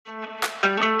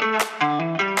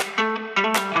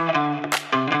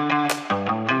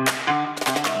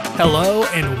Hello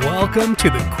and welcome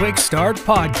to the Quick Start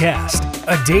Podcast,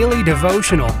 a daily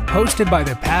devotional hosted by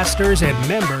the pastors and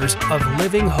members of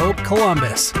Living Hope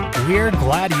Columbus. We're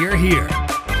glad you're here.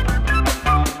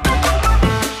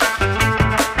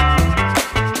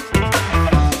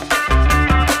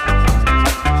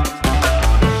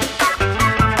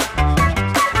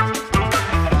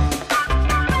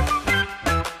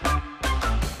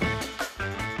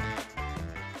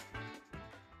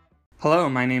 Hello,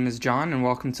 my name is John, and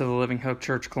welcome to the Living Hope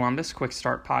Church Columbus Quick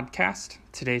Start Podcast.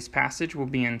 Today's passage will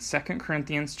be in 2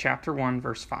 Corinthians chapter 1,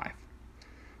 verse 5.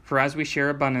 For as we share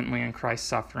abundantly in Christ's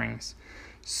sufferings,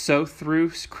 so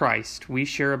through Christ we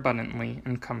share abundantly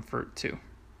in comfort too.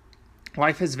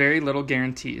 Life has very little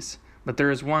guarantees, but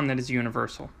there is one that is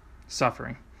universal: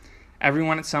 suffering.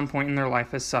 Everyone at some point in their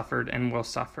life has suffered and will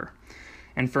suffer.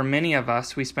 And for many of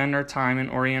us, we spend our time and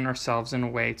orient ourselves in a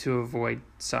way to avoid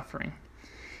suffering.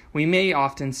 We may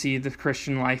often see the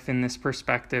Christian life in this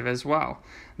perspective as well,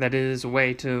 that it is a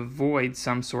way to avoid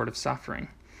some sort of suffering.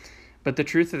 But the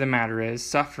truth of the matter is,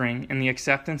 suffering and the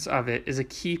acceptance of it is a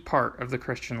key part of the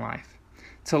Christian life.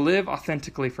 To live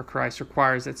authentically for Christ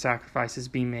requires that sacrifices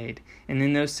be made, and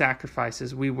in those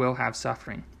sacrifices we will have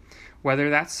suffering. Whether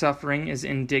that suffering is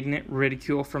indignant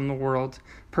ridicule from the world,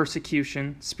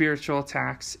 persecution, spiritual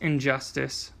attacks,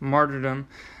 injustice, martyrdom,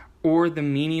 or the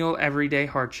menial everyday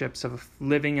hardships of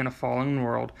living in a fallen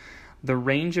world, the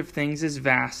range of things is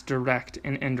vast, direct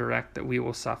and indirect, that we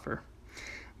will suffer.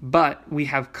 But we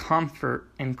have comfort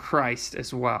in Christ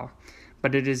as well.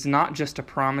 But it is not just a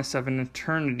promise of an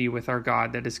eternity with our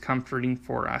God that is comforting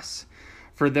for us.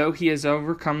 For though he has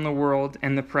overcome the world,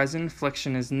 and the present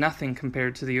affliction is nothing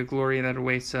compared to the glory that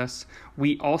awaits us,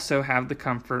 we also have the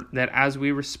comfort that as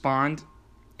we respond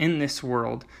in this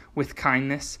world with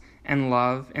kindness and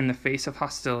love in the face of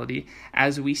hostility,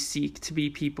 as we seek to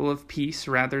be people of peace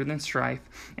rather than strife,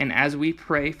 and as we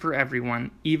pray for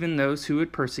everyone, even those who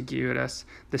would persecute us,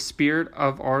 the Spirit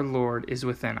of our Lord is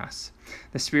within us.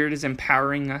 The Spirit is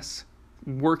empowering us,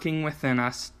 working within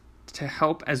us to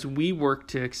help as we work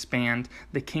to expand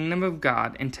the kingdom of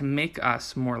God and to make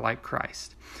us more like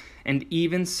Christ. And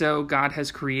even so, God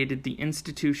has created the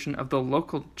institution of the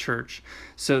local church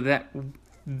so that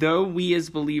though we as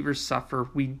believers suffer,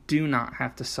 we do not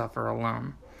have to suffer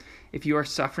alone. If you are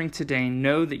suffering today,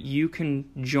 know that you can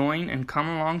join and come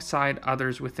alongside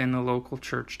others within the local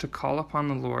church to call upon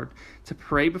the Lord, to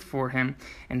pray before Him,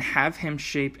 and have Him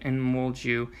shape and mold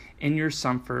you in your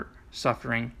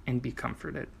suffering and be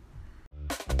comforted.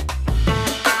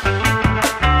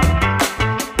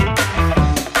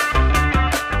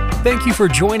 Thank you for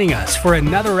joining us for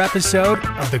another episode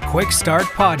of the Quick Start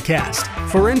Podcast.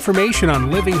 For information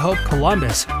on Living Hope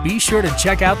Columbus, be sure to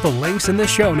check out the links in the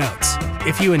show notes.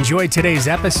 If you enjoyed today's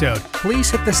episode,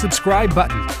 please hit the subscribe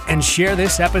button and share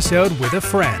this episode with a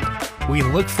friend. We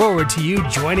look forward to you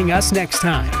joining us next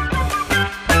time.